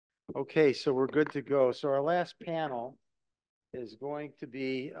Okay, so we're good to go. So our last panel is going to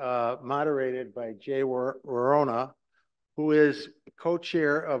be moderated by Jay Worona, who is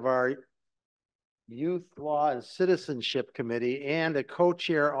co-chair of our Youth Law and Citizenship Committee and a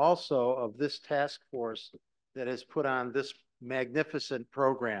co-chair also of this task force that has put on this magnificent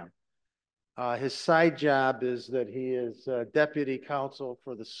program. His side job is that he is deputy counsel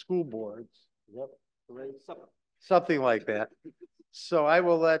for the school boards. Yep, right? Something like that. So I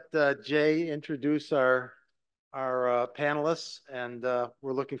will let Jay introduce our panelists, and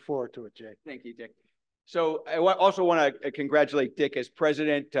we're looking forward to it, Jay. Thank you, Dick. So I also want to congratulate Dick as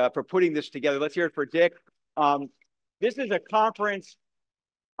president for putting this together. Let's hear it for Dick. This is a conference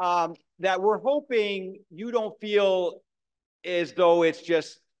that we're hoping you don't feel as though it's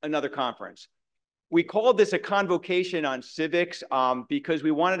just another conference. We called this a convocation on civics because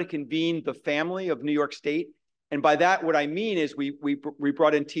we wanted to convene the family of New York State. And by that, what I mean is we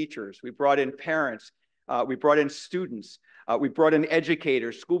brought in teachers, we brought in parents, we brought in students, we brought in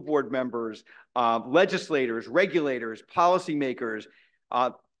educators, school board members, legislators, regulators, policymakers,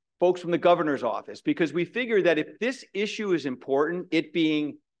 folks from the governor's office, because we figured that if this issue is important, it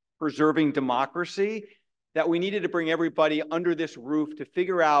being preserving democracy, that we needed to bring everybody under this roof to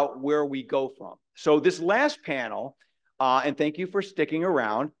figure out where we go from. So this last panel, and thank you for sticking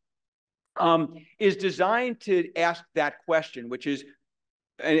around, is designed to ask that question, which is,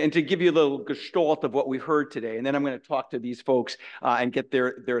 and to give you a little gestalt of what we heard today, and then I'm going to talk to these folks and get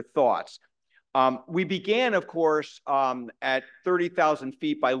their thoughts. We began, of course, at 30,000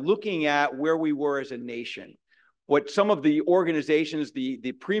 feet by looking at where we were as a nation. What some of the organizations,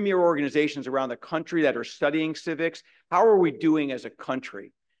 the premier organizations around the country that are studying civics, how are we doing as a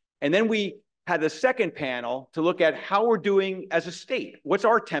country? And then we had a second panel to look at how we're doing as a state. What's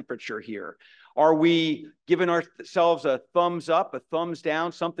our temperature here? Are we giving ourselves a thumbs up, a thumbs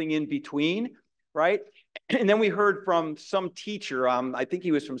down, something in between, right? And then we heard from some teacher, I think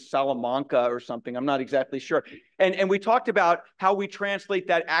he was from Salamanca or something, I'm not exactly sure. And we talked about how we translate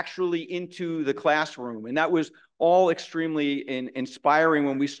that actually into the classroom. And that was all extremely inspiring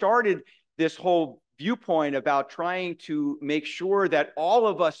when we started this whole viewpoint about trying to make sure that all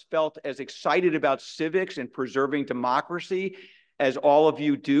of us felt as excited about civics and preserving democracy as all of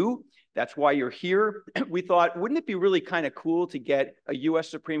you do. That's why you're here. We thought, wouldn't it be really kind of cool to get a U.S.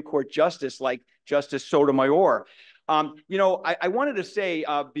 Supreme Court justice like Justice Sotomayor? You know, I wanted to say,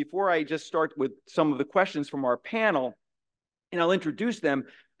 before I just start with some of the questions from our panel, and I'll introduce them,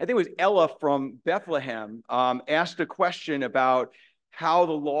 I think it was Ella from Bethlehem asked a question about how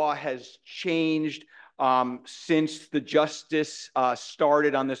the law has changed since the justice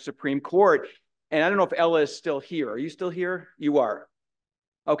started on the Supreme Court. And I don't know if Ella is still here. Are you still here? You are.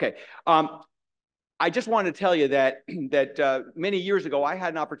 Okay. I just wanted to tell you that many years ago, I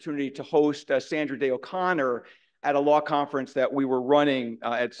had an opportunity to host Sandra Day O'Connor at a law conference that we were running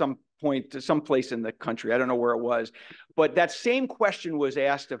at some point to someplace in the country. I don't know where it was, but that same question was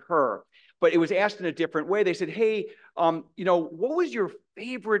asked of her, but it was asked in a different way. They said, hey, you know, what was your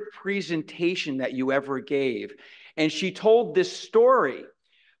favorite presentation that you ever gave? And she told this story.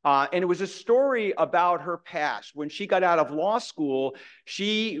 And it was a story about her past. When she got out of law school,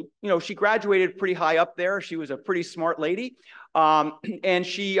 she graduated pretty high up there. She was a pretty smart lady. And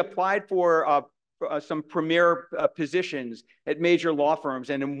she applied for some premier positions at major law firms.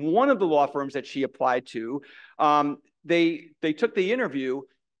 And in one of the law firms that she applied to, they took the interview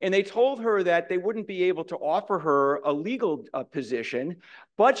and they told her that they wouldn't be able to offer her a legal position,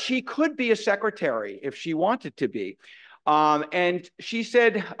 but she could be a secretary if she wanted to be. And she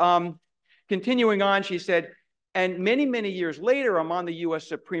said, continuing on, she said, and many, many years later, I'm on the U.S.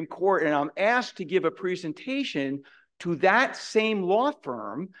 Supreme Court and I'm asked to give a presentation to that same law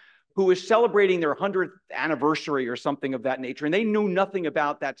firm who is celebrating their 100th anniversary or something of that nature. And they knew nothing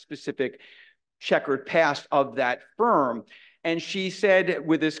about that specific checkered past of that firm. And she said,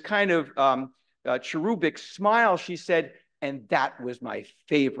 with this kind of cherubic smile, she said, and that was my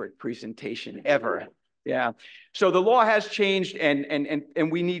favorite presentation ever. Yeah. So the law has changed,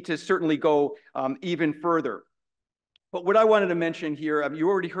 and we need to certainly go even further. But what I wanted to mention here, you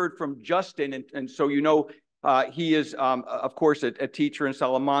already heard from Justin, and so you know he is, of course, a teacher in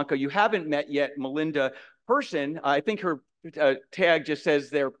Salamanca. You haven't met yet Melinda Person. I think her tag just says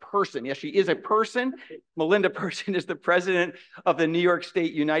they're person. Yes, she is a person. Melinda Person is the president of the New York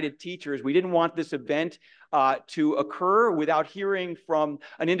State United Teachers. We didn't want this event to occur without hearing from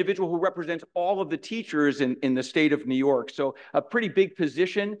an individual who represents all of the teachers in the state of New York. So a pretty big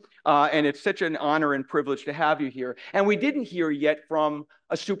position, and it's such an honor and privilege to have you here. And we didn't hear yet from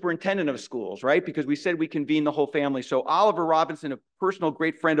a superintendent of schools, right? Because we said we convene the whole family. So Oliver Robinson, a personal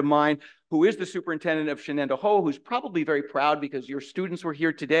great friend of mine, who is the superintendent of Shenendehowa, who's probably very proud because your students were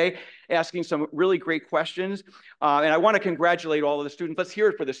here today asking some really great questions. And I want to congratulate all of the students. Let's hear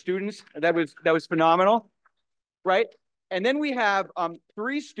it for the students. That was phenomenal, right? And then we have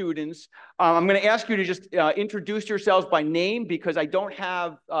 3 students. I'm going to ask you to just introduce yourselves by name because I don't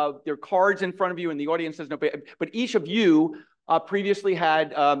have their cards in front of you and the audience doesn't know. But each of you previously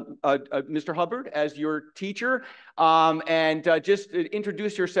had Mr. Hubbard as your teacher. Just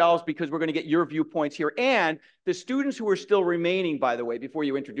introduce yourselves because we're going to get your viewpoints here. And the students who are still remaining, by the way, before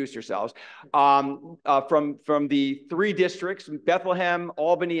you introduce yourselves, from the 3 districts, Bethlehem,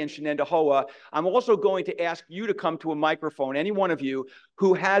 Albany, and Shenendehowa, I'm also going to ask you to come to a microphone, any one of you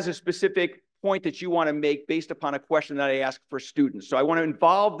who has a specific point that you want to make based upon a question that I ask for students. So I want to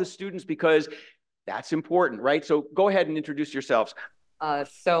involve the students because that's important, right? So go ahead and introduce yourselves.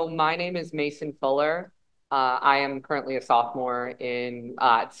 So my name is Mason Fuller. I am currently a sophomore in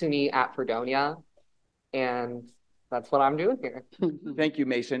SUNY at Fredonia, and that's what I'm doing here. Thank you,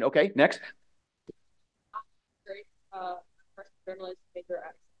 Mason. Okay, next. Great. Journalist major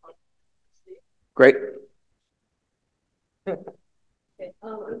at University. Great. Okay.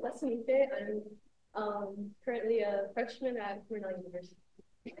 I'm Bethany. I'm currently a freshman at Worona University.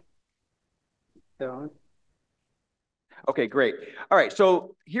 Okay, great. All right,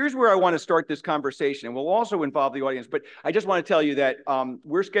 so here's where I want to start this conversation, and we'll also involve the audience, but I just want to tell you that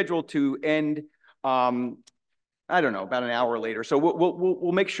we're scheduled to end, I don't know, about an hour later. So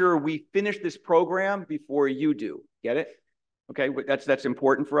we'll make sure we finish this program before you do. Get it? Okay, that's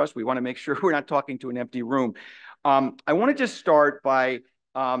important for us. We want to make sure we're not talking to an empty room. I want to just start by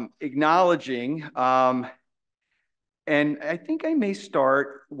acknowledging, and I think I may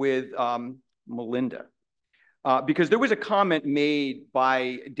start with Melinda. Because there was a comment made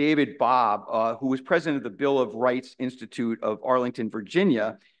by David Bobb, who was president of the Bill of Rights Institute of Arlington,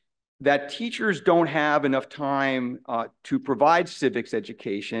 Virginia, that teachers don't have enough time to provide civics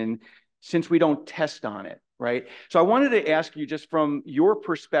education since we don't test on it, right? So I wanted to ask you, just from your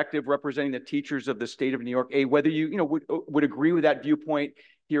perspective, representing the teachers of the state of New York, whether you would agree with that viewpoint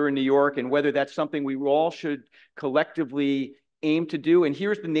here in New York, and whether that's something we all should collectively aim to do. And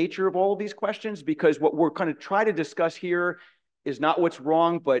here's the nature of all of these questions, because what we're going to try to discuss here is not what's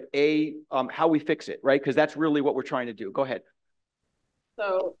wrong, but how we fix it, right? Because that's really what we're trying to do. Go ahead.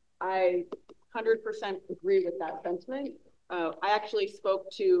 So I 100% agree with that sentiment. I actually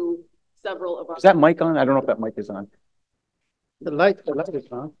spoke to several of our— Is that mic on? I don't know if that mic is on. The light is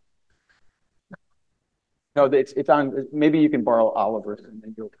on. No, it's on. Maybe you can borrow Oliver's and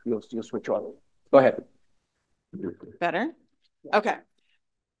then you'll switch on. Go ahead. Better? Okay.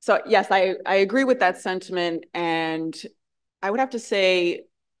 So yes, I agree with that sentiment. And I would have to say,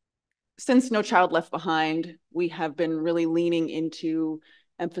 since No Child Left Behind, we have been really leaning into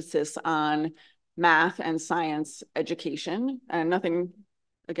emphasis on math and science education, and nothing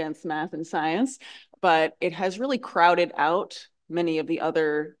against math and science, but it has really crowded out many of the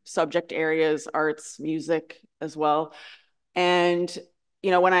other subject areas, arts, music as well. And,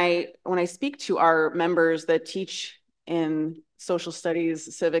 when I speak to our members that teach in social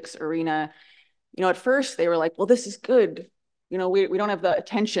studies, civics arena, at first they were like, well, this is good. We don't have the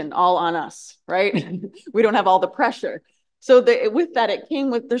attention all on us, right? We don't have all the pressure. So with that, it came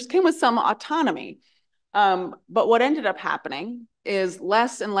with some autonomy. But what ended up happening is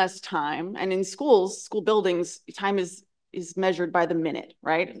less and less time. And in school buildings, time is measured by the minute,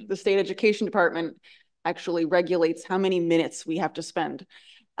 right? The state education department actually regulates how many minutes we have to spend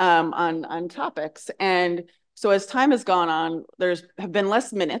on topics. And so as time has gone on, have been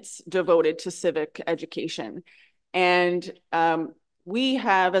less minutes devoted to civic education. And we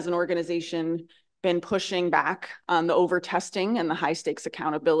have, as an organization, been pushing back on the over-testing and the high-stakes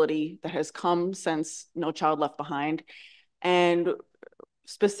accountability that has come since No Child Left Behind. And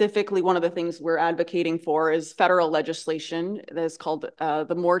specifically, one of the things we're advocating for is federal legislation that is called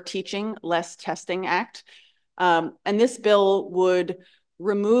the More Teaching, Less Testing Act. And this bill would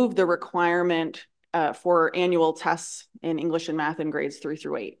remove the requirement for annual tests in English and math in grades 3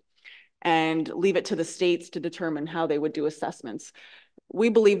 through 8, and leave it to the states to determine how they would do assessments. We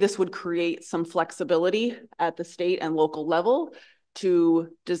believe this would create some flexibility at the state and local level to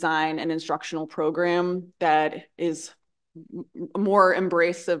design an instructional program that is more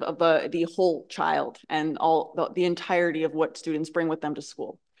embracive of the whole child and all the entirety of what students bring with them to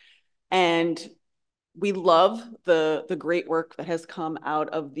school. And we love the great work that has come out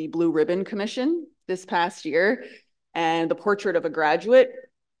of the Blue Ribbon Commission this past year, and the Portrait of a Graduate.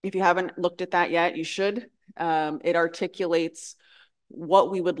 If you haven't looked at that yet, you should. It articulates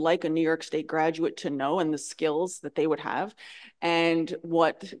what we would like a New York State graduate to know and the skills that they would have. And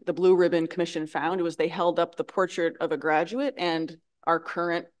what the Blue Ribbon Commission found was they held up the portrait of a graduate and our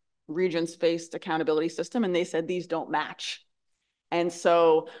current Regents-based accountability system, and they said these don't match. And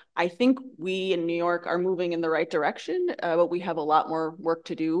so I think we in New York are moving in the right direction, but we have a lot more work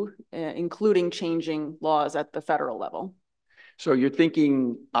to do, including changing laws at the federal level. So you're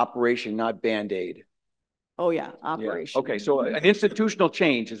thinking operation, not Band-Aid. Oh yeah, operation. Yeah. Okay, so an institutional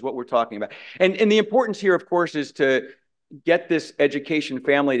change is what we're talking about. And the importance here, of course, is to get this education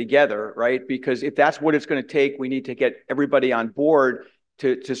family together, right? Because if that's what it's going to take, we need to get everybody on board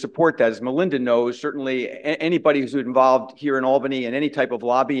to support that. As Melinda knows, certainly anybody who's involved here in Albany in any type of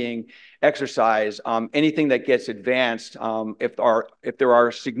lobbying exercise, anything that gets advanced, if there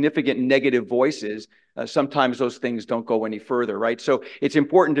are significant negative voices, sometimes those things don't go any further, right? So it's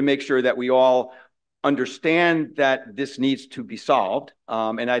important to make sure that we all understand that this needs to be solved.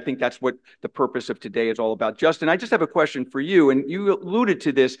 And I think that's what the purpose of today is all about. Justin, I just have a question for you, and you alluded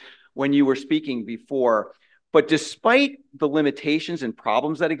to this when you were speaking before. But despite the limitations and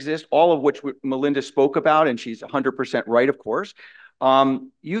problems that exist, all of which Melinda spoke about, and she's 100% right, of course,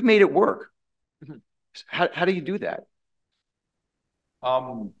 you've made it work. How do you do that?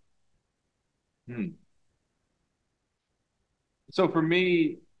 So for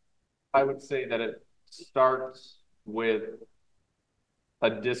me, I would say that it starts with a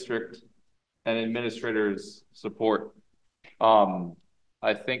district and administrator's support.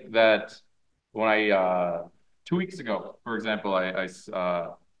 I think that when I 2 weeks ago, for example, I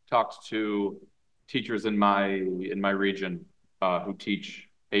talked to teachers in my region who teach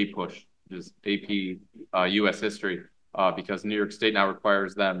APUSH, which is AP U.S. History, because New York State now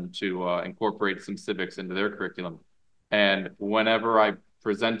requires them to incorporate some civics into their curriculum. And whenever I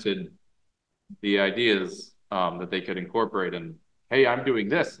presented the ideas that they could incorporate, and hey, I'm doing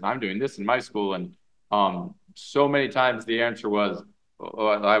this and I'm doing this in my school, and so many times the answer was, oh,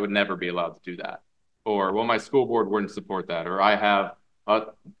 I would never be allowed to do that, or well, my school board wouldn't support that, or I have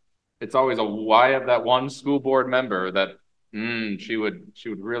it's always a why of that one school board member that she would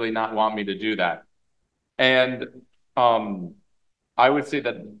really not want me to do that. And I would say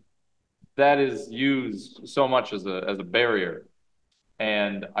that is used so much as a barrier.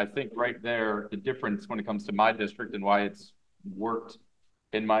 And I think right there, the difference when it comes to my district and why it's worked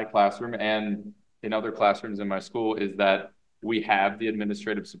in my classroom and in other classrooms in my school is that we have the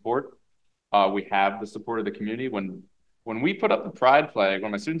administrative support. We have the support of the community. When we put up the pride flag,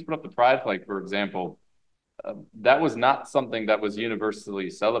 when my students put up the pride flag, for example, that was not something that was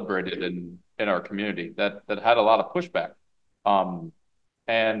universally celebrated in our community. That had a lot of pushback.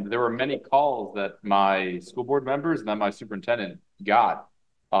 And there were many calls that my school board members and then my superintendent got,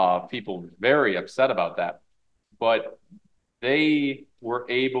 people very upset about that. But they were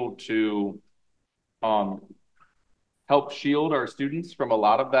able to help shield our students from a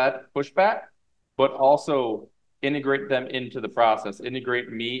lot of that pushback, but also integrate them into the process,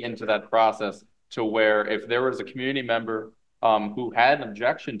 integrate me into that process, to where if there was a community member who had an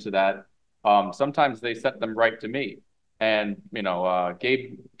objection to that, sometimes they sent them right to me and, you know,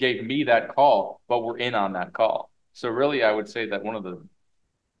 gave me that call, but we're in on that call. So really, I would say that one of the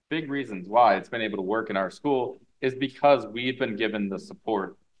big reasons why it's been able to work in our school is because we've been given the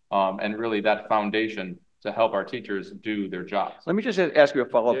support and really that foundation to help our teachers do their jobs. Let me just ask you a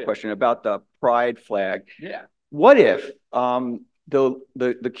follow-up question about the pride flag. Yeah. What if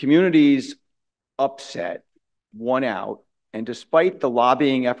the community's upset won out, and despite the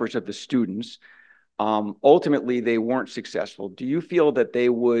lobbying efforts of the students, ultimately they weren't successful? Do you feel that they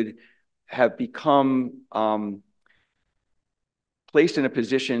would have become placed in a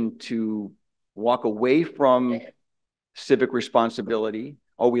position to walk away from civic responsibility?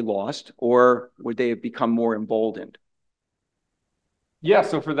 Oh, we lost, or would they have become more emboldened? Yeah,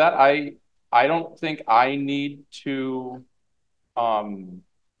 so for that, I don't think I need to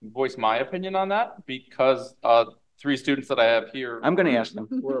voice my opinion on that, because 3 students that I have here. I'm going to ask them.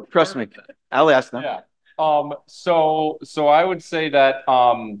 Trust me, I'll ask them. Yeah. So I would say that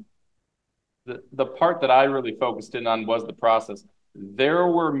the part that I really focused in on was the process. There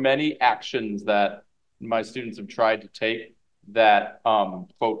were many actions that my students have tried to take that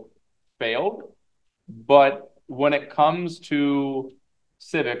quote failed, but when it comes to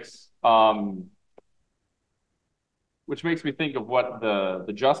civics, which makes me think of what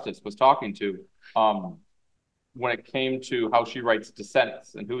the justice was talking to when it came to how she writes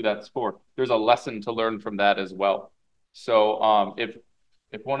dissents and who that's for. There's a lesson to learn from that as well. So if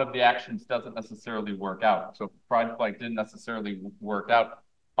one of the actions doesn't necessarily work out, so if pride flag didn't necessarily work out,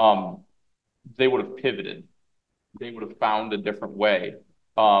 they would have pivoted. they would have found a different way,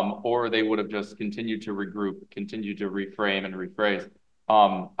 or they would have just continued to regroup, continued to reframe and rephrase.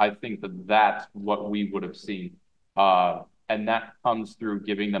 I think that that's what we would have seen. And that comes through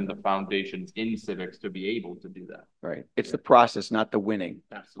giving them the foundations in civics to be able to do that. Right. It's the process, not the winning.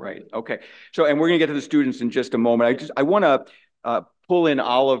 Absolutely. Right. Okay. So, and we're going to get to the students in just a moment. I want to pull in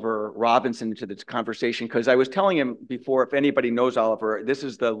Oliver Robinson into this conversation, because I was telling him before, if anybody knows Oliver, this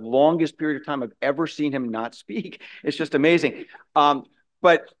is the longest period of time I've ever seen him not speak. It's just amazing.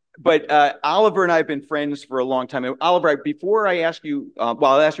 But Oliver and I have been friends for a long time. And Oliver, before I ask you, well,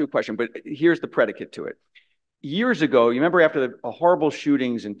 I'll ask you a question, but here's the predicate to it. Years ago, you remember after the horrible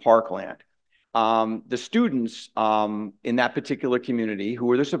shootings in Parkland, the students in that particular community, who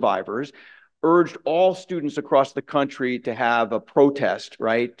were the survivors, urged all students across the country to have a protest,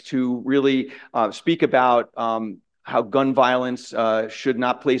 right? To really speak about how gun violence should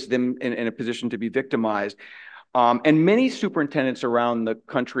not place them in a position to be victimized. And many superintendents around the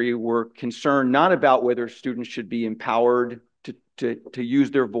country were concerned not about whether students should be empowered to use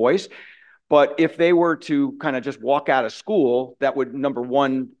their voice, but if they were to kind of just walk out of school, that would, number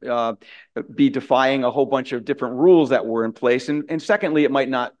one, be defying a whole bunch of different rules that were in place. And secondly, it might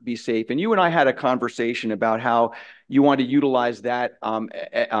not be safe. And you and I had a conversation about how you want to utilize that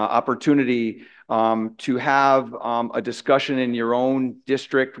opportunity to have a discussion in your own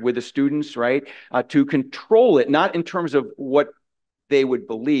district with the students, right? To control it, not in terms of what they would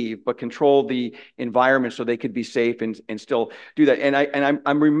believe, but control the environment so they could be safe and still do that. And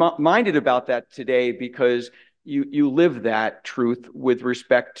I'm reminded about that today because you live that truth with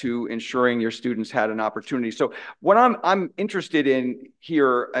respect to ensuring your students had an opportunity. So what I'm interested in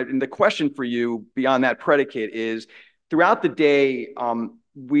here, and the question for you beyond that predicate is, throughout the day,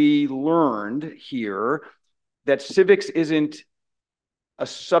 we learned here that civics isn't a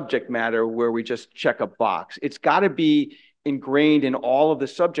subject matter where we just check a box. It's got to be ingrained in all of the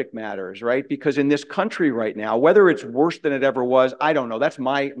subject matters, right? Because in this country right now, whether it's worse than it ever was, I don't know. That's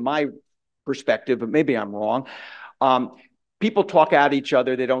my perspective, but maybe I'm wrong. People talk at each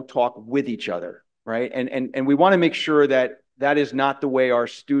other. They don't talk with each other, right? And we want to make sure that that is not the way our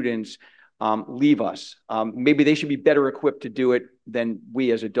students leave us. Maybe they should be better equipped to do it than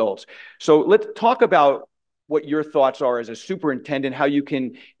we as adults. So let's talk about what your thoughts are as a superintendent, how you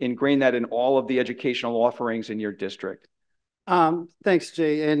can ingrain that in all of the educational offerings in your district. Thanks,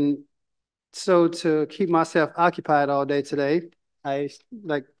 Jay. And so to keep myself occupied all day today, I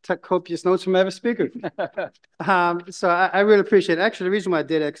took copious notes from every speaker. So I really appreciate it. Actually, the reason why I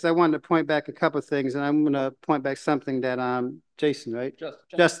did it, because I wanted to point back a couple of things, and I'm going to point back something that Jason, right?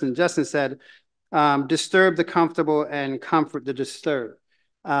 Justin said, disturb the comfortable and comfort the disturbed.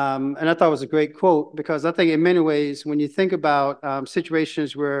 And I thought it was a great quote, because I think in many ways, when you think about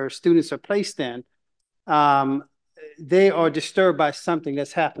situations where students are placed in, they are disturbed by something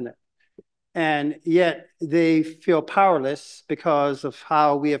that's happening. And yet they feel powerless because of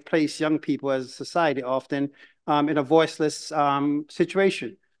how we have placed young people as a society often in a voiceless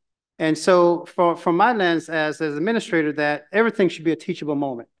situation. And so from my lens as administrator, that everything should be a teachable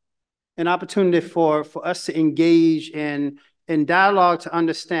moment, an opportunity for us to engage in dialogue, to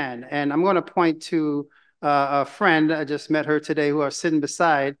understand. And I'm going to point to a friend, I just met her today, who are sitting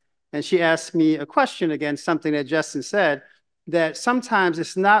beside, and she asked me a question against something that Justin said, that sometimes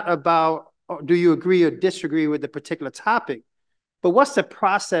it's not about, do you agree or disagree with the particular topic, but what's the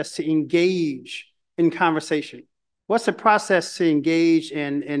process to engage in conversation? What's the process to engage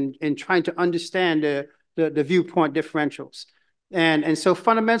in trying to understand the viewpoint differentials? And so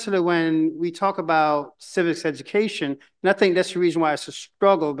fundamentally, when we talk about civics education, and I think that's the reason why it's a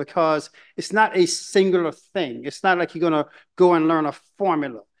struggle, because it's not a singular thing. It's not like you're going to go and learn a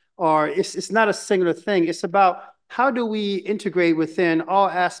formula, or it's not a singular thing. It's about how do we integrate within all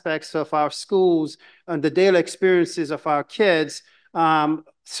aspects of our schools and the daily experiences of our kids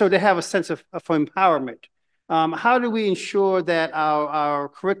so they have a sense of empowerment. How do we ensure that our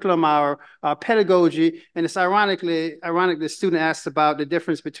curriculum, our pedagogy, and it's ironically, the student asked about the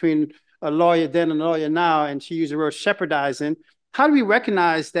difference between a lawyer then and a lawyer now, and she used the word shepherdizing. How do we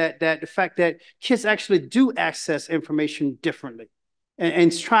recognize that the fact that kids actually do access information differently?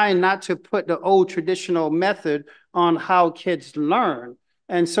 And trying not to put the old traditional method on how kids learn.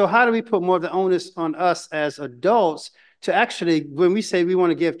 And so how do we put more of the onus on us as adults to actually, when we say we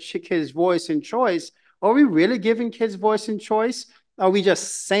want to give kids voice and choice, are we really giving kids voice and choice? Are we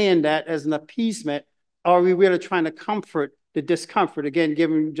just saying that as an appeasement? Are we really trying to comfort the discomfort? Again,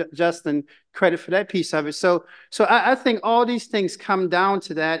 giving Justin credit for that piece of it. So I think all these things come down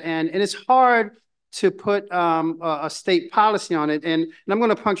to that. And it's hard to put a state policy on it. And I'm going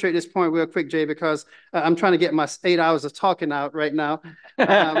to punctuate this point real quick, Jay, because I'm trying to get my 8 hours of talking out right now.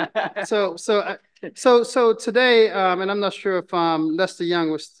 So today, and I'm not sure if Lester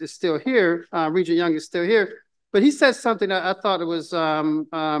Young is still here, Regent Young is still here, but he said something that I thought it was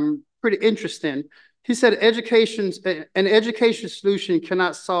pretty interesting. He said an education solution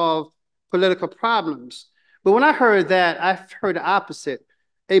cannot solve political problems. But when I heard that, I heard the opposite.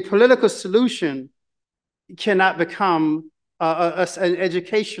 A political solution cannot become an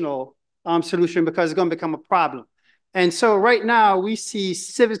educational solution because it's going to become a problem. And so right now we see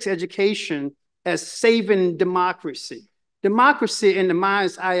civics education as saving democracy. Democracy in the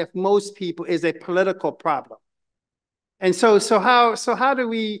mind's eye of most people is a political problem. And so how do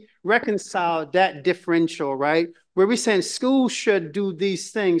we reconcile that differential, right? Where we're saying schools should do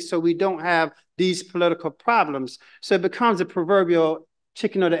these things so we don't have these political problems. So it becomes a proverbial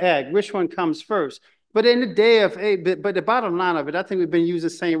chicken or the egg, which one comes first? But in the day of, but the bottom line of it, I think we've been using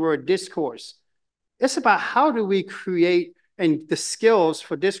the same word, discourse. It's about how do we create and the skills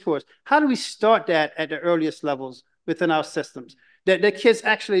for discourse. How do we start that at the earliest levels within our systems? That the kids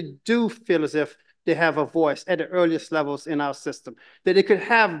actually do feel as if they have a voice at the earliest levels in our system, that they could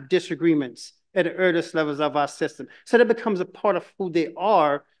have disagreements at the earliest levels of our system. So that becomes a part of who they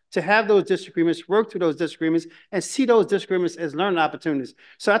are, to have those disagreements, work through those disagreements, and see those disagreements as learning opportunities.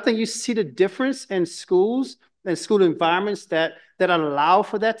 So I think you see the difference in schools and school environments that allow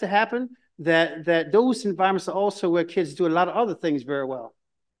for that to happen, that those environments are also where kids do a lot of other things very well.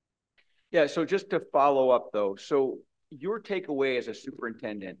 Yeah, so just to follow up though, so your takeaway as a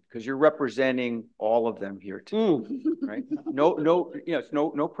superintendent, because you're representing all of them here too, right?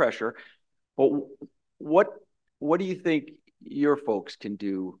 No pressure, but what do you think your folks can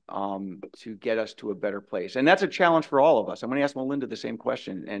do to get us to a better place? And that's a challenge for all of us. I'm going to ask Melinda the same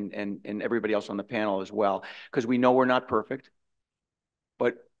question and everybody else on the panel as well, because we know we're not perfect,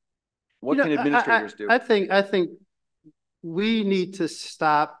 but what can administrators do? I think we need to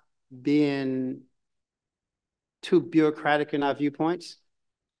stop being too bureaucratic in our viewpoints.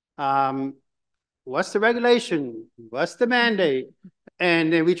 What's the regulation? What's the mandate?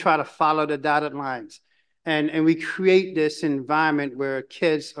 And then we try to follow the dotted lines. And we create this environment where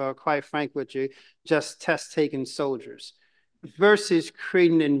kids are, quite frank with you, just test-taking soldiers, versus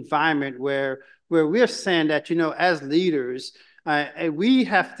creating an environment where we're saying that, you know, as leaders, we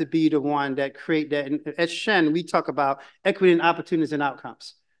have to be the one that create that. And at Shen, we talk about equity and opportunities and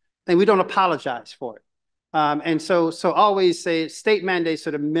outcomes, and we don't apologize for it. And so always say state mandates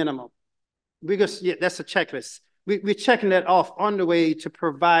are the minimum. Because that's a checklist. We're checking that off on the way to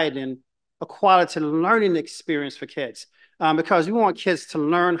providing a quality learning experience for kids, because we want kids to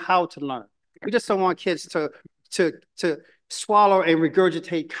learn how to learn. We just don't want kids to swallow and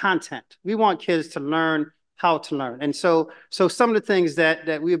regurgitate content. We want kids to learn how to learn. And so some of the things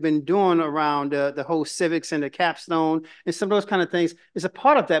that we've been doing around the whole civics and the capstone and some of those kind of things is a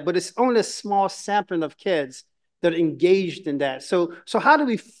part of that, but it's only a small sampling of kids that are engaged in that. So how do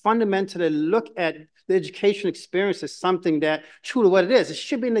we fundamentally look at the education experience as something that truly what it is? It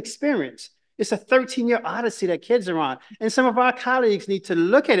should be an experience. It's a 13-year odyssey that kids are on. And some of our colleagues need to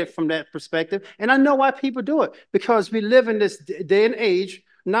look at it from that perspective. And I know why people do it, because we live in this day and age.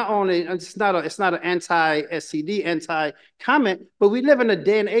 Not only, it's not an anti-SCD, anti-comment, but we live in a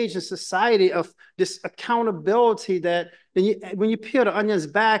day and age in society of this accountability that when you peel the onions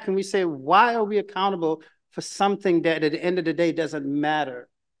back and we say, why are we accountable for something that at the end of the day doesn't matter?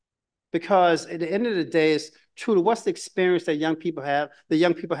 Because at the end of the day, it's truly what's the experience that young people have, the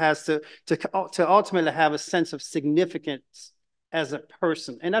young people has to ultimately have a sense of significance as a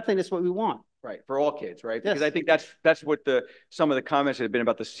person. And I think that's what we want. Right, for all kids, right? Yes. Because I think that's what some of the comments have been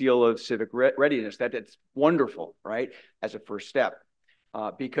about the seal of civic readiness. That's wonderful, right? As a first step.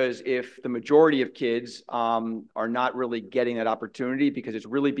 Because if the majority of kids are not really getting that opportunity because it's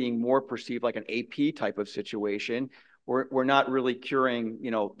really being more perceived like an AP type of situation, we're not really curing,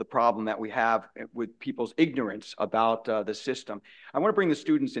 you know, the problem that we have with people's ignorance about the system. I want to bring the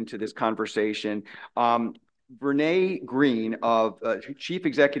students into this conversation. Renee Green, Chief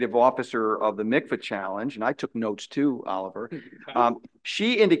Executive Officer of the MCFA Challenge, and I took notes too, Oliver.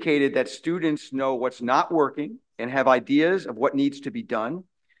 She indicated that students know what's not working and have ideas of what needs to be done.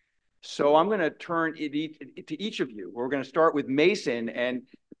 So I'm going to turn it to each of you. We're going to start with Mason. And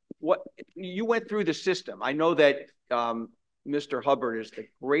what you went through the system. I know that Mr. Hubbard is the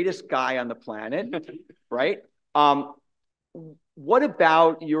greatest guy on the planet, right? What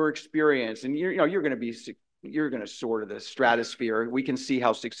about your experience? And you're going to soar to the stratosphere. We can see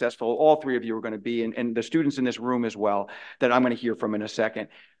how successful all three of you are going to be, and the students in this room as well, that I'm going to hear from in a second.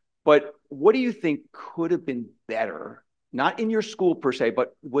 but what do you think could have been better, not in your school per se,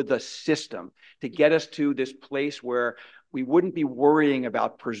 but with the system to get us to this place where we wouldn't be worrying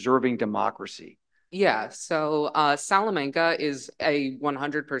about preserving democracy? Yeah, so Salamanca is a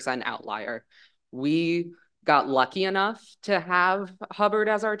 100% outlier. We got lucky enough to have Hubbard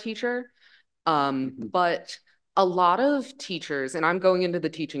as our teacher, but a lot of teachers, and I'm going into the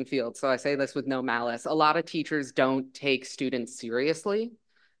teaching field, so I say this with no malice, a lot of teachers don't take students seriously.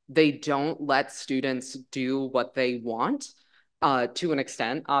 They don't let students do what they want, to an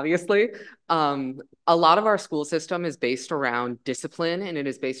extent, obviously. A lot of our school system is based around discipline and it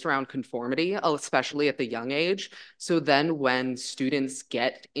is based around conformity, especially at the young age. So then when students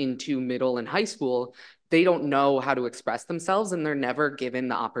get into middle and high school, they don't know how to express themselves and they're never given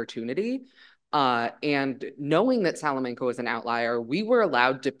the opportunity. And knowing that Salamanca was an outlier, we were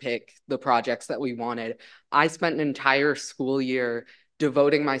allowed to pick the projects that we wanted. I spent an entire school year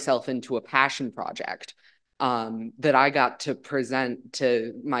devoting myself into a passion project that I got to present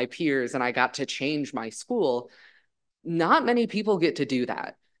to my peers and I got to change my school. Not many people get to do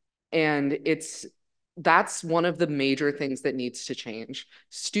that. And that's one of the major things that needs to change.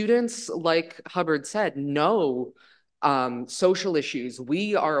 Students, like Hubbard said, know social issues.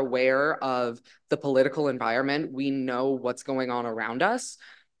 We are aware of the political environment. We know what's going on around us.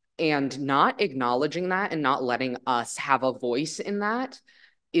 And not acknowledging that and not letting us have a voice in that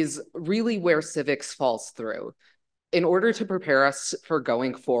is really where civics falls through. In order to prepare us for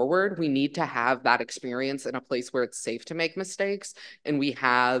going forward, we need to have that experience in a place where it's safe to make mistakes. And we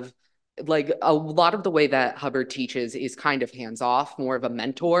have, like, a lot of the way that Hubbard teaches is kind of hands-off, more of a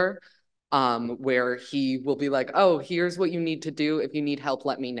mentor, where he will be like, oh, here's what you need to do. If you need help,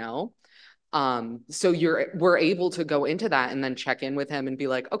 let me know. So we're able to go into that and then check in with him and be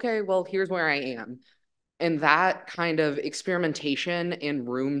like, okay, well, here's where I am. And that kind of experimentation and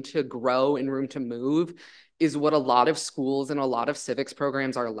room to grow and room to move is what a lot of schools and a lot of civics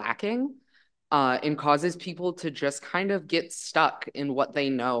programs are lacking, and causes people to just kind of get stuck in what they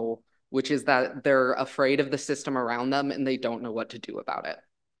know, which is that they're afraid of the system around them and they don't know what to do about it.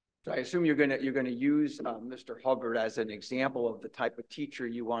 So I assume you're gonna use Mr. Hubbard as an example of the type of teacher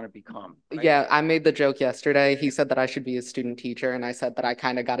you want to become, right? Yeah, I made the joke yesterday. He said that I should be a student teacher, and I said that I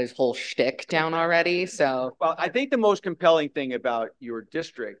kind of got his whole shtick down already. So, well, I think the most compelling thing about your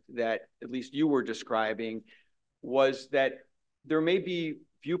district that at least you were describing was that there may be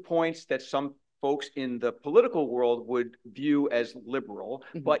viewpoints that some folks in the political world would view as liberal,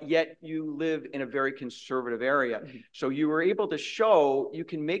 but yet you live in a very conservative area. So you were able to show you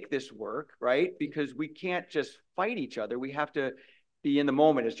can make this work, right? Because we can't just fight each other. We have to be in the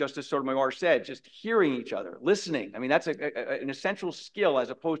moment, as Justice Sotomayor said, just hearing each other, listening. I mean, that's an essential skill as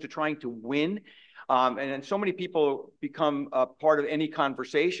opposed to trying to win. And so many people become a part of any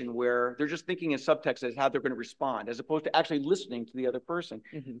conversation where they're just thinking in subtext as how they're going to respond, as opposed to actually listening to the other person.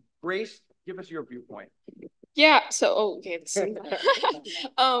 Grace, give us your viewpoint. Yeah, so okay.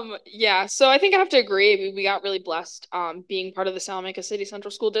 Yeah, so I think I have to agree. We got really blessed being part of the Salamanca City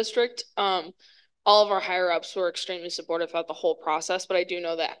Central School District. All of our higher ups were extremely supportive throughout the whole process, but I do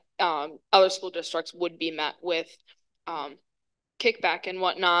know that other school districts would be met with kickback and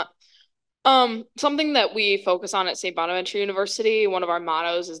whatnot. Something that we focus on at St. Bonaventure University, one of our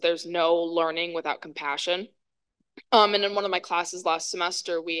mottos is there's no learning without compassion. And in one of my classes last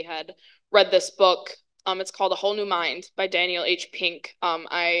semester, we had read this book. It's called A Whole New Mind by Daniel H. Pink.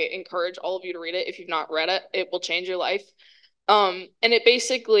 I encourage all of you to read it. If you've not read it, it will change your life. And it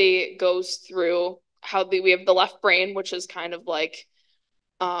basically goes through how we have the left brain, which is kind of like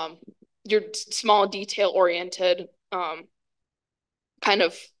your small detail oriented kind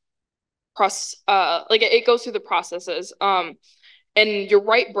of like it goes through the processes. And your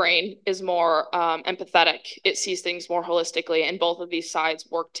right brain is more empathetic. It sees things more holistically, and both of these sides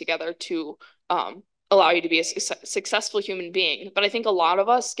work together to allow you to be a successful human being. But I think a lot of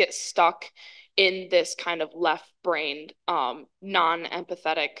us get stuck in this kind of left-brained,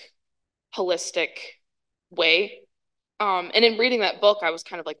 non-empathetic, holistic way. And in reading that book, I was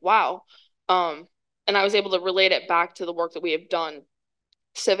kind of like, wow. And I was able to relate it back to the work that we have done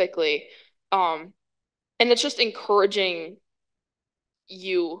civically. And it's just encouraging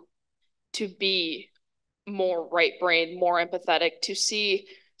you to be more right-brained, more empathetic, to see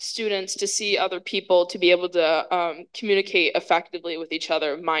students, to see other people, to be able to communicate effectively with each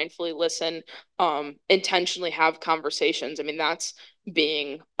other, mindfully listen, intentionally have conversations. I mean, that's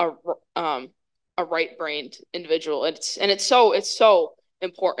being a right-brained individual. It's so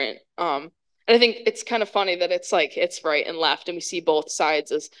important. And I think it's kind of funny that it's like it's right and left, and we see both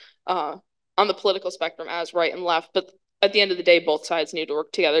sides as on the political spectrum as right and left, but at the end of the day, both sides need to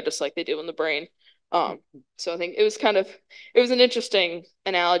work together just like they do in the brain. So I think it was an interesting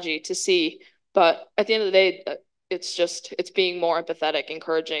analogy to see, but at the end of the day, it's being more empathetic,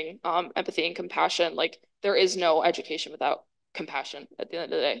 encouraging empathy and compassion. Like there is no education without compassion at the end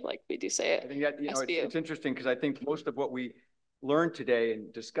of the day, like we do say it. I think that, it's interesting because I think most of what we learned today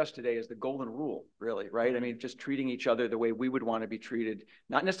and discussed today is the golden rule, really, right? I mean, just treating each other the way we would want to be treated,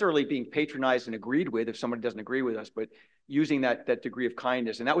 not necessarily being patronized and agreed with if somebody doesn't agree with us, but using that degree of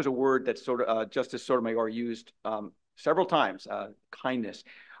kindness. And that was a word that Justice Sotomayor used several times, kindness.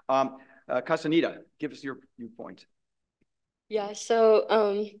 Casanita, give us your viewpoint. Yeah, so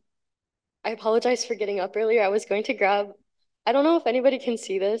I apologize for getting up earlier. I was going to grab, I don't know if anybody can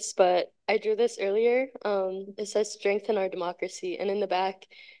see this, but I drew this earlier. It says strengthen our democracy. And in the back,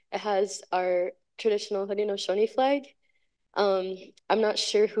 it has our traditional Haudenosaunee flag. I'm not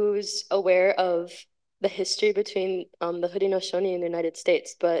sure who's aware of the history between the Haudenosaunee and the United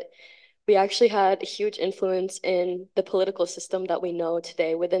States, but we actually had a huge influence in the political system that we know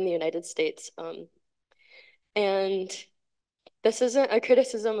today within the United States. And this isn't a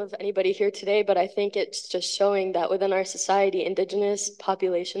criticism of anybody here today, but I think it's just showing that within our society, Indigenous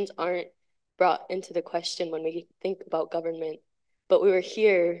populations aren't brought into the question when we think about government. But we were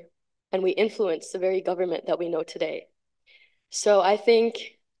here and we influenced the very government that we know today. So I think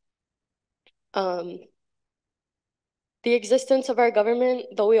the existence of our government,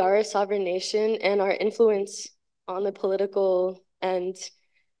 though we are a sovereign nation, and our influence on the political and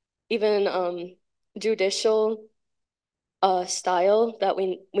even judicial style that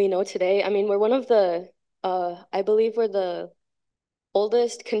we know today. I mean, we're one of the I believe we're the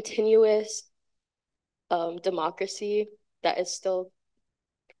oldest continuous democracy that is still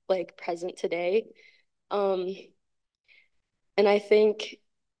like present today. And I think,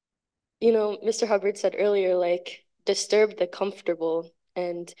 you know, Mr. Hubbard said earlier, like disturb the comfortable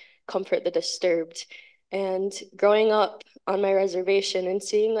and comfort the disturbed. And growing up on my reservation and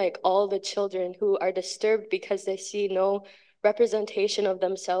seeing like all the children who are disturbed because they see no representation of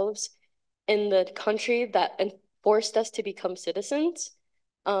themselves in the country that forced us to become citizens.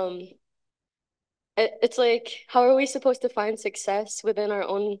 It's like, how are we supposed to find success within our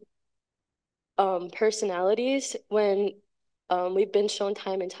own personalities when we've been shown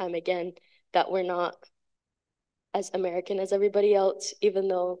time and time again that we're not as American as everybody else, even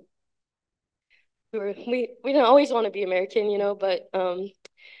though we don't always want to be American, you know, but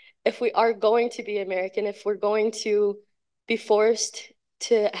if we are going to be American, if we're going to be forced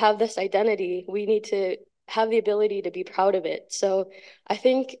to have this identity, we need to have the ability to be proud of it. So I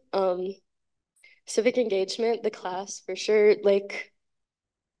think civic engagement, the class for sure, like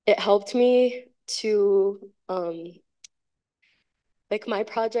it helped me to like my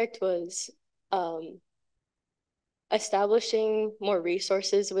project was establishing more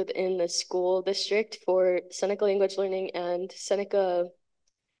resources within the school district for Seneca language learning and Seneca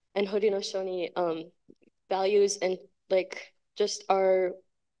and Haudenosaunee values and like just our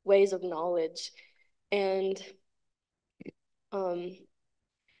ways of knowledge. And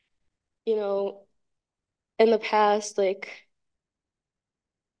you know, in the past, like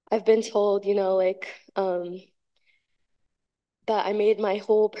I've been told, you know, like that I made my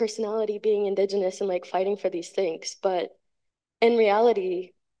whole personality being Indigenous and like fighting for these things. But in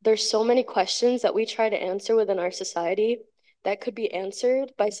reality, there's so many questions that we try to answer within our society that could be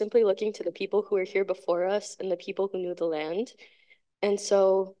answered by simply looking to the people who were here before us and the people who knew the land. And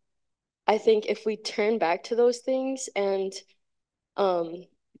so I think if we turn back to those things and,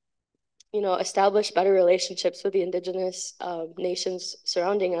 you know, establish better relationships with the Indigenous nations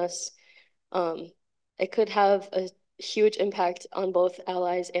surrounding us, it could have a huge impact on both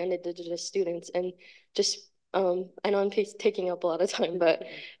allies and Indigenous students. And just, I know I'm taking up a lot of time, but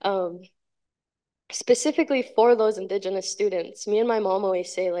specifically for those Indigenous students, me and my mom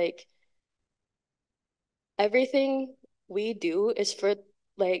always say, like, everything we do is for,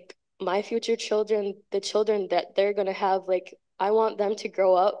 like, my future children, the children that they're going to have. Like, I want them to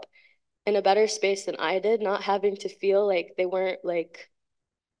grow up in a better space than I did, not having to feel like they weren't, like,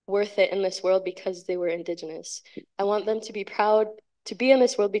 worth it in this world because they were Indigenous. I want them to be proud to be in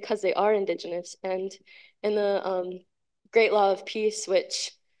this world because they are Indigenous. And in the Great Law of Peace,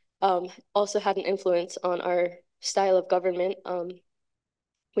 which also had an influence on our style of government,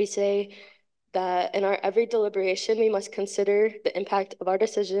 we say that in our every deliberation, we must consider the impact of our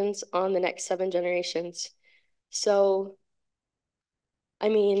decisions on the next 7 generations. So, I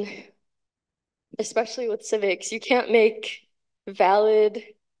mean, especially with civics, you can't make valid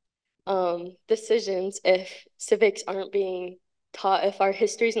decisions if civics aren't being taught, if our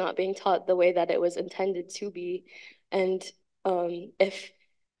history is not being taught the way that it was intended to be. And if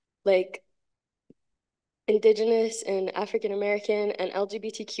like Indigenous and African American and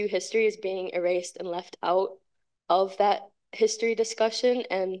LGBTQ history is being erased and left out of that history discussion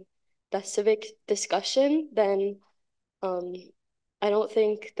and that civic discussion, then I don't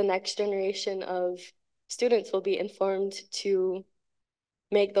think the next generation of students will be informed to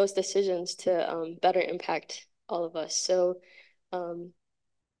make those decisions to better impact all of us. So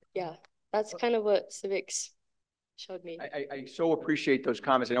yeah, that's kind of what civics showed me. I so appreciate those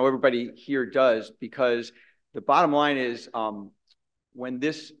comments. I know everybody here does, because the bottom line is when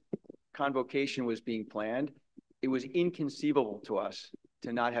this convocation was being planned, it was inconceivable to us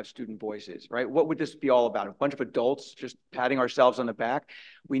to not have student voices, right? What would this be all about? A bunch of adults just patting ourselves on the back?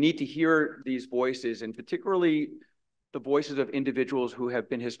 We need to hear these voices, and particularly the voices of individuals who have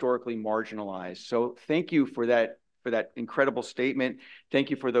been historically marginalized. So thank you for that incredible statement.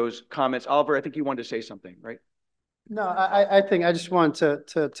 Thank you for those comments. Oliver, I think you wanted to say something, right? No, I think I just want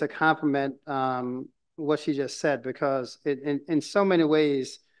to compliment what she just said, because in so many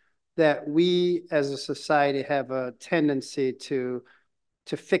ways that we as a society have a tendency to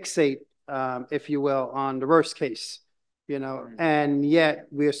fixate, if you will, on the worst case, you know, and yet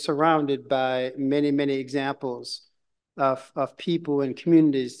we're surrounded by many, many examples of people and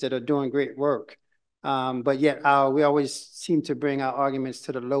communities that are doing great work. But yet we always seem to bring our arguments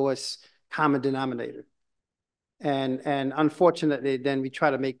to the lowest common denominator. And unfortunately, then we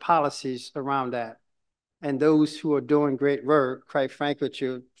try to make policies around that. And those who are doing great work, quite frankly,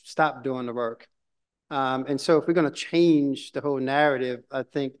 to stop doing the work. And so if we're going to change the whole narrative, I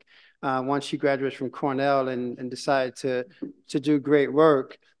think once she graduates from Cornell and decide to do great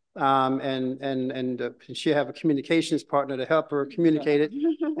work, and she have a communications partner to help her communicate it,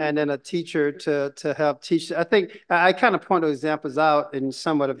 and then a teacher to help teach. I think I kind of point those examples out in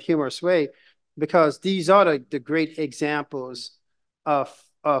somewhat of a humorous way, because these are the great examples of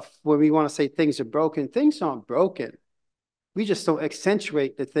when we want to say things are broken. Things aren't broken. We just don't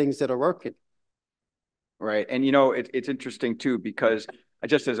accentuate the things that are working. Right. And, you know, it's interesting, too, because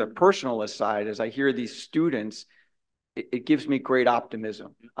just as a personal aside, as I hear these students, it gives me great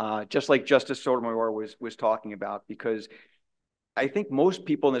optimism, just like Justice Sotomayor was talking about, because I think most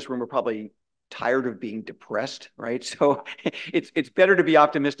people in this room are probably tired of being depressed, right? So it's better to be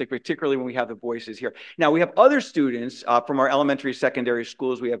optimistic, particularly when we have the voices here. Now, we have other students from our elementary, secondary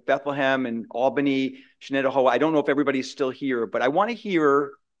schools. We have Bethlehem and Albany, Shenendehowa. I don't know if everybody's still here, but I want to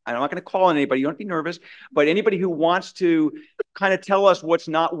hear, and I'm not going to call on anybody, you don't have to be nervous, but anybody who wants to kind of tell us what's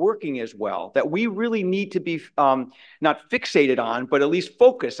not working as well, that we really need to be not fixated on, but at least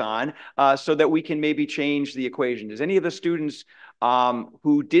focus on, so that we can maybe change the equation. Does any of the students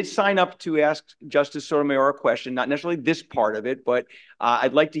who did sign up to ask Justice Sotomayor a question, not necessarily this part of it, but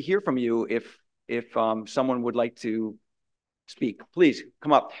I'd like to hear from you if someone would like to speak, please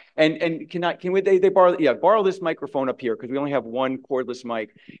come up. And can they borrow this microphone up here, because we only have one cordless mic.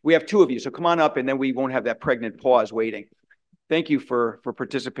 We have two of you, so come on up, and then we won't have that pregnant pause waiting. Thank you for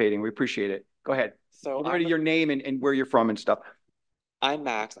participating. We appreciate it. Go ahead. So your name and where you're from and stuff. I'm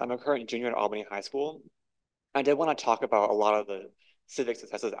Max. I'm a current junior at Albany High School. I did want to talk about a lot of the civic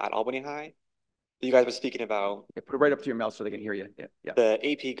successes at Albany High. You guys were speaking about. Yeah, put it right up to your mouth so they can hear you. Yeah. The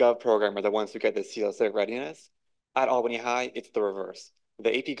AP Gov program are the ones who get the seal of civic readiness. At Albany High, it's the reverse.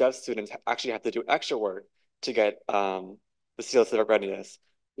 The AP Gov students actually have to do extra work to get the seal of civic readiness,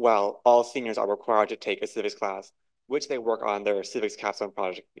 while all seniors are required to take a civics class, which they work on their civics capstone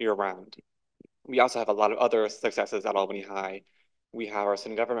project year-round. We also have a lot of other successes at Albany High. We have our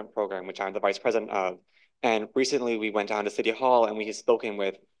student government program, which I'm the vice president of. And recently we went down to City Hall and we have spoken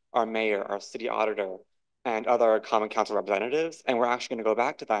with our mayor, our city auditor, and other common council representatives. And we're actually going to go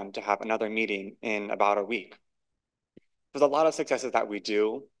back to them to have another meeting in about a week. There's a lot of successes that we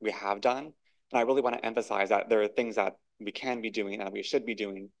have done. And I really want to emphasize that there are things that we can be doing and we should be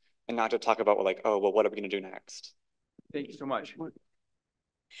doing, and not to talk about like, oh, well, what are we going to do next? Thank you so much.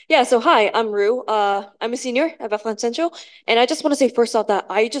 Yeah, so hi, I'm Rue. I'm a senior at Bethlehem Central, and I just want to say first off that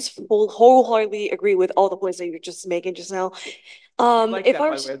I just wholeheartedly agree with all the points that you're just making just now.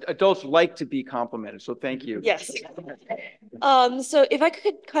 Adults like to be complimented, so thank you. Yes. So if I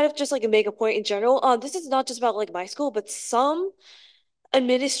could kind of just like make a point in general, this is not just about like my school, but some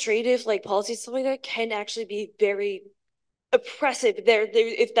administrative like policies, something that can actually be very oppressive there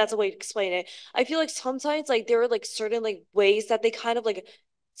if that's a way to explain it. I feel like sometimes like there are like certain like ways that they kind of like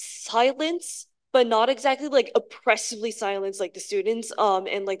silence, but not exactly like oppressively silence like the students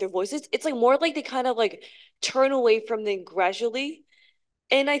and like their voices. It's like more like they kind of like turn away from them gradually.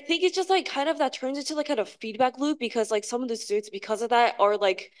 And I think it's just like kind of that turns into like kind of feedback loop because like some of the students because of that are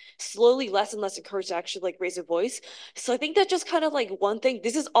like slowly less and less encouraged to actually like raise a voice. So I think that's just kind of like one thing.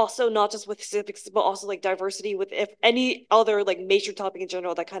 This is also not just with civics, but also like diversity with if any other like major topic in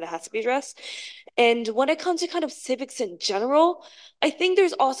general that kind of has to be addressed. And when it comes to kind of civics in general, I think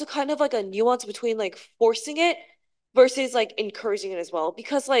there's also kind of like a nuance between like forcing it versus like encouraging it as well.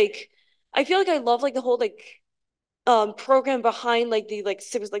 Because like I feel like I love like the whole like program behind like the like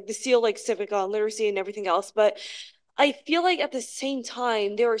civics like the seal like civic literacy and everything else, but I feel like at the same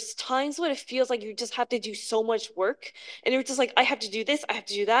time there are times when it feels like you just have to do so much work and you're just like I have to do this, I have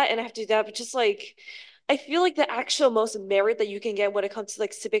to do that, and I have to do that, but just like I feel like the actual most merit that you can get when it comes to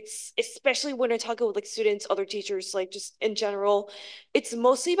like civics, especially when you're talking with like students, other teachers, like just in general, it's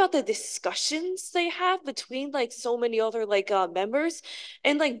mostly about the discussions they have between like so many other like members,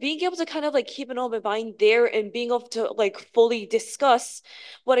 and like being able to kind of like keep an open mind there and being able to like fully discuss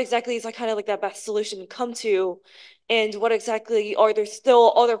what exactly is like kind of like that best solution to come to, and what exactly are there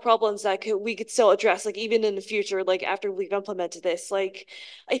still other problems that we could still address like even in the future like after we've implemented this. Like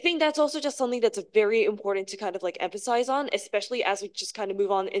I think that's also just something that's very important to kind of like emphasize on, especially as we just kind of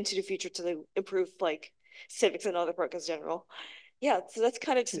move on into the future to improve like civics and other programs in general. Yeah, so that's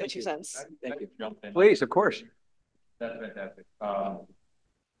kind of just my 2 cents. Thank you. Jump in. Please, of course. That's fantastic.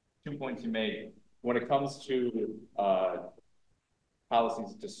 2 points you made. When it comes to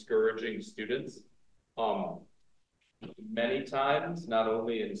policies discouraging students, many times, not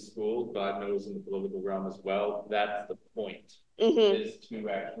only in school, God knows in the political realm as well, that's the point, is to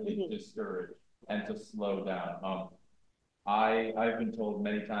actually discourage and to slow down. I've been told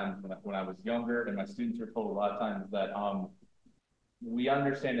many times when I was younger, and my students were told a lot of times that we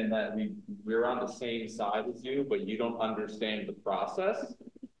understand in that we're on the same side as you, but you don't understand the process.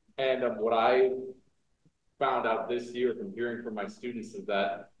 And what I found out this year from hearing from my students is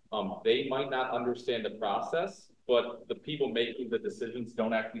that they might not understand the process, but the people making the decisions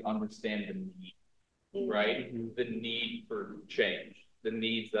don't actually understand the need, right? The need for change, the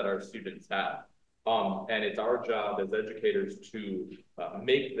needs that our students have. And it's our job as educators to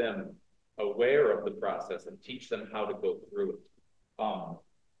make them aware of the process and teach them how to go through it.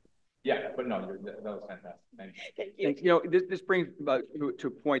 Yeah, but no, that was fantastic. Thank you. Thank you. You know, this brings to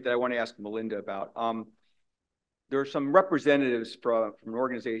a point that I want to ask Melinda about. There are some representatives from an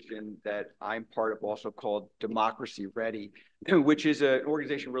organization that I'm part of also called Democracy Ready, which is an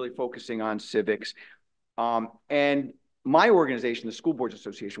organization really focusing on civics. And my organization, the School Boards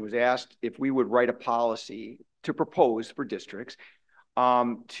Association, was asked if we would write a policy to propose for districts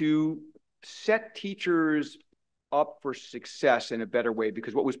to set teachers up for success in a better way.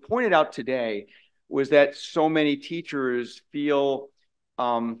 Because what was pointed out today was that so many teachers feel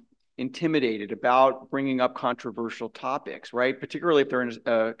intimidated about bringing up controversial topics, right? Particularly if they're in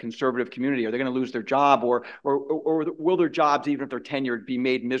a conservative community. Are they going to lose their job, or will their jobs, even if they're tenured, be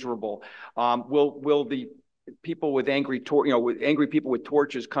made miserable? Will the people with angry people with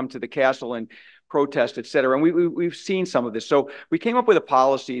torches come to the castle and protest, et cetera? And we've seen some of this. So we came up with a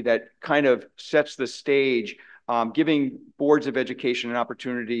policy that kind of sets the stage, giving boards of education an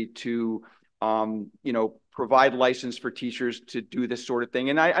opportunity to, provide license for teachers to do this sort of thing.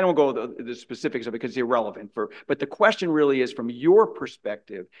 And I don't go the specifics of it because it's irrelevant. But the question really is, from your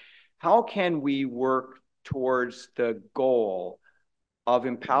perspective, how can we work towards the goal of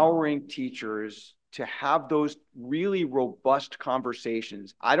empowering teachers to have those really robust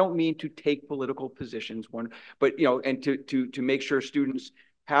conversations? I don't mean to take political positions, but and to make sure students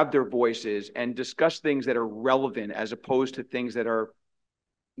have their voices and discuss things that are relevant as opposed to things that are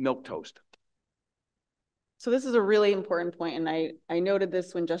milquetoast. So this is a really important point, and I noted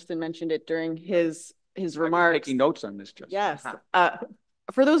this when Justin mentioned it during his remarks. Taking notes on this, Justin. Yes.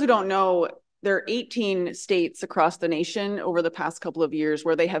 For those who don't know, there are 18 states across the nation over the past couple of years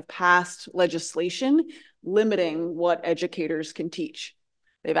where they have passed legislation limiting what educators can teach.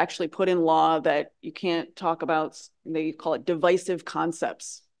 They've actually put in law that you can't talk about, they call it divisive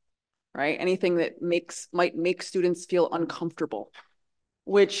concepts, right? Anything that might make students feel uncomfortable,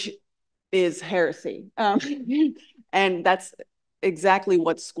 which is heresy. And that's exactly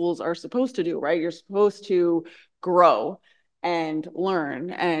what schools are supposed to do, right? You're supposed to grow and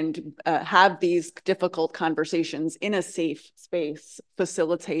learn and have these difficult conversations in a safe space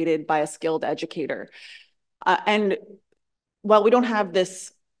facilitated by a skilled educator. And while we don't have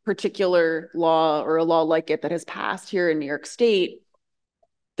this particular law or a law like it that has passed here in New York State,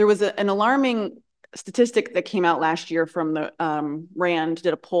 there was an alarming statistic that came out last year from the RAND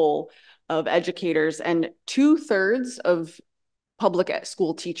did a poll of educators, and 2/3 of public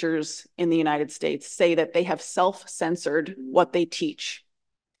school teachers in the United States say that they have self-censored what they teach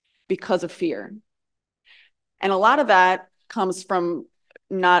because of fear. And a lot of that comes from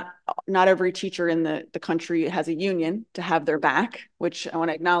not every teacher in the country has a union to have their back, which I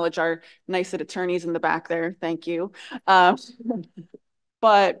want to acknowledge our NYSUT attorneys in the back there. Thank you.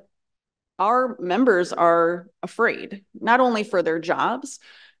 But our members are afraid, not only for their jobs,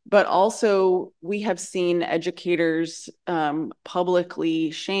 but also we have seen educators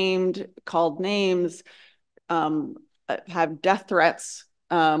publicly shamed, called names, have death threats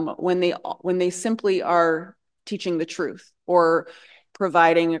when they simply are teaching the truth or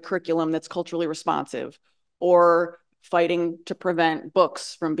providing a curriculum that's culturally responsive or fighting to prevent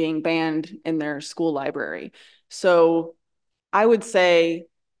books from being banned in their school library. So I would say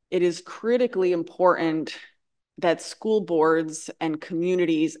it is critically important that school boards and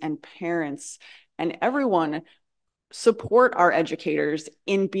communities and parents and everyone support our educators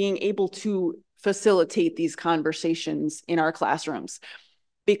in being able to facilitate these conversations in our classrooms,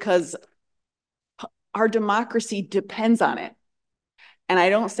 because our democracy depends on it. And I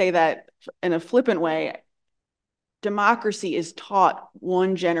don't say that in a flippant way. Democracy is taught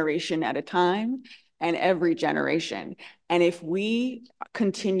one generation at a time and every generation. And if we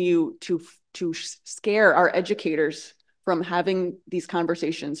continue to scare our educators from having these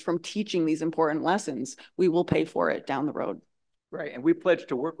conversations, from teaching these important lessons, we will pay for it down the road. Right, and we pledge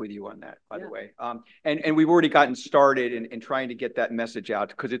to work with you on that, by the way. And we've already gotten started in trying to get that message out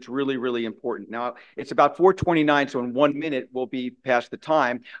because it's really, really important. Now, it's about 4:29, so in 1 minute, we'll be past the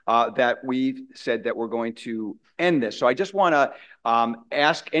time that we've said that we're going to end this. So I just want to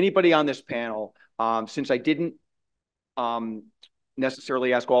ask anybody on this panel, since I didn't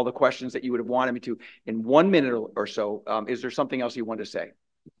necessarily ask all the questions that you would have wanted me to, in 1 minute or so, is there something else you want to say?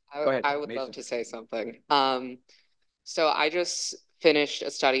 Go ahead, I would Mason. love to say something. So I just finished a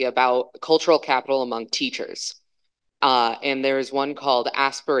study about cultural capital among teachers. And there's one called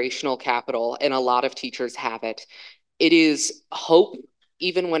aspirational capital, and a lot of teachers have it. It is hope,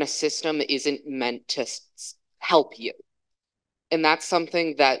 even when a system isn't meant to help you. And that's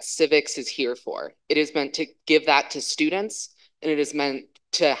something that Civics is here for. It is meant to give that to students, and it is meant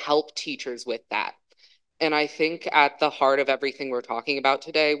to help teachers with that. And I think at the heart of everything we're talking about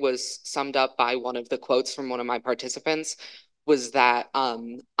today was summed up by one of the quotes from one of my participants, was that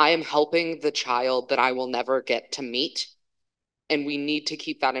I am helping the child that I will never get to meet. And we need to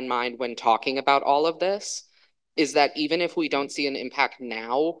keep that in mind when talking about all of this, is that even if we don't see an impact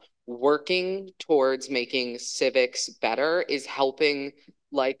now, working towards making civics better is helping,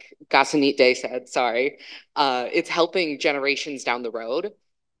 like Gasanit Day said, it's helping generations down the road.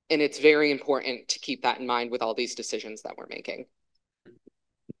 And it's very important to keep that in mind with all these decisions that we're making.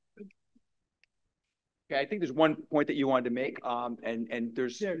 Okay, I think there's one point that you wanted to make, and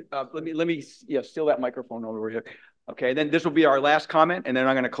there's let me steal that microphone over here. Okay, then this will be our last comment, and then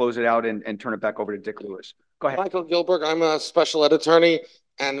I'm going to close it out and turn it back over to Dick Lewis. Go ahead. Michael Gilbert. I'm a special ed attorney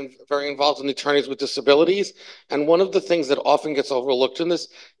and very involved in attorneys with disabilities. And one of the things that often gets overlooked in this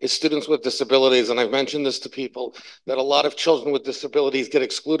is students with disabilities. And I've mentioned this to people, that a lot of children with disabilities get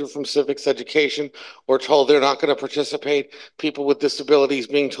excluded from civics education or told they're not going to participate. People with disabilities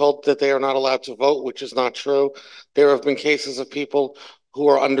being told that they are not allowed to vote, which is not true. There have been cases of people who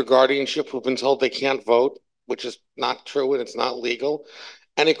are under guardianship who've been told they can't vote, which is not true and it's not legal.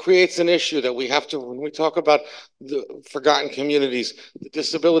 And it creates an issue that we have to, when we talk about the forgotten communities, the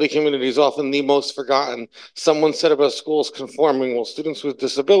disability community is often the most forgotten. Someone said about schools conforming. Well, students with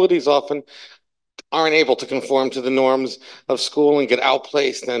disabilities often aren't able to conform to the norms of school and get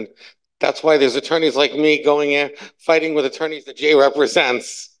outplaced. And that's why there's attorneys like me going in, fighting with attorneys that Jay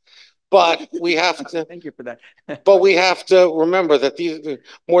represents. But we have to thank you for that. But we have to remember that these,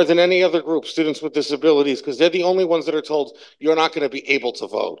 more than any other group, students with disabilities, because they're the only ones that are told you're not going to be able to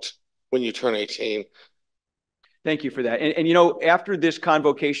vote when you turn 18. Thank you for that. And you know, after this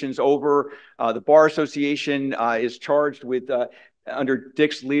convocation's over, the Bar Association is charged with, under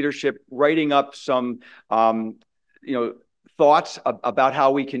Dick's leadership, writing up some, thoughts about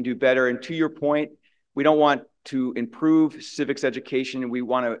how we can do better. And to your point, we don't want to improve civics education, and we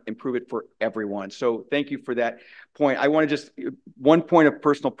want to improve it for everyone. So thank you for that point. I want to just, one point of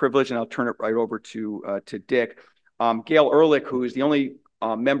personal privilege, and I'll turn it right over to Dick. Gail Ehrlich, who is the only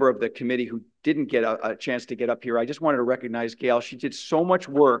member of the committee who didn't get a chance to get up here. I just wanted to recognize Gail. She did so much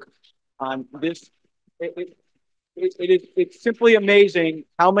work on this. It's simply amazing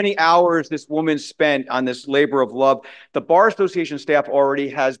how many hours this woman spent on this labor of love. The Bar Association staff already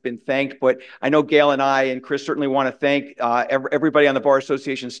has been thanked, but I know Gail and I and Chris certainly want to thank everybody on the Bar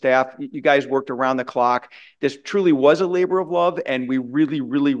Association staff. You guys worked around the clock. This truly was a labor of love, and we really,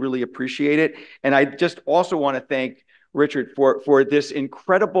 really, really appreciate it. And I just also want to thank Richard, for this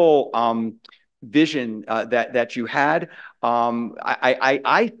incredible vision that you had.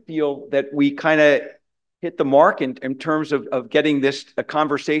 I feel that we kind of hit the mark in terms of getting this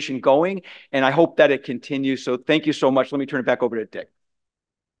conversation going, and I hope that it continues. So thank you so much. Let me turn it back over to Dick.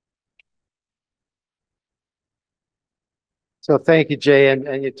 So thank you, Jay,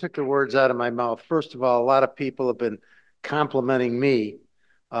 and you took the words out of my mouth. First of all, a lot of people have been complimenting me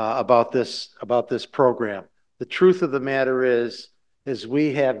about this program. The truth of the matter is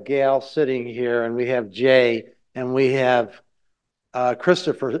we have Gail sitting here, and we have Jay, and we have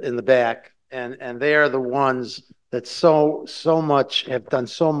Christopher in the back, and they are the ones that so much have done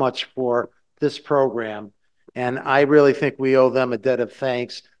so much for this program, and I really think we owe them a debt of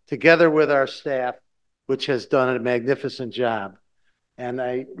thanks, together with our staff, which has done a magnificent job. And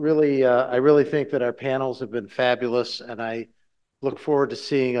I really think that our panels have been fabulous, and I look forward to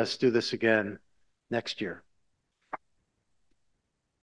seeing us do this again next year.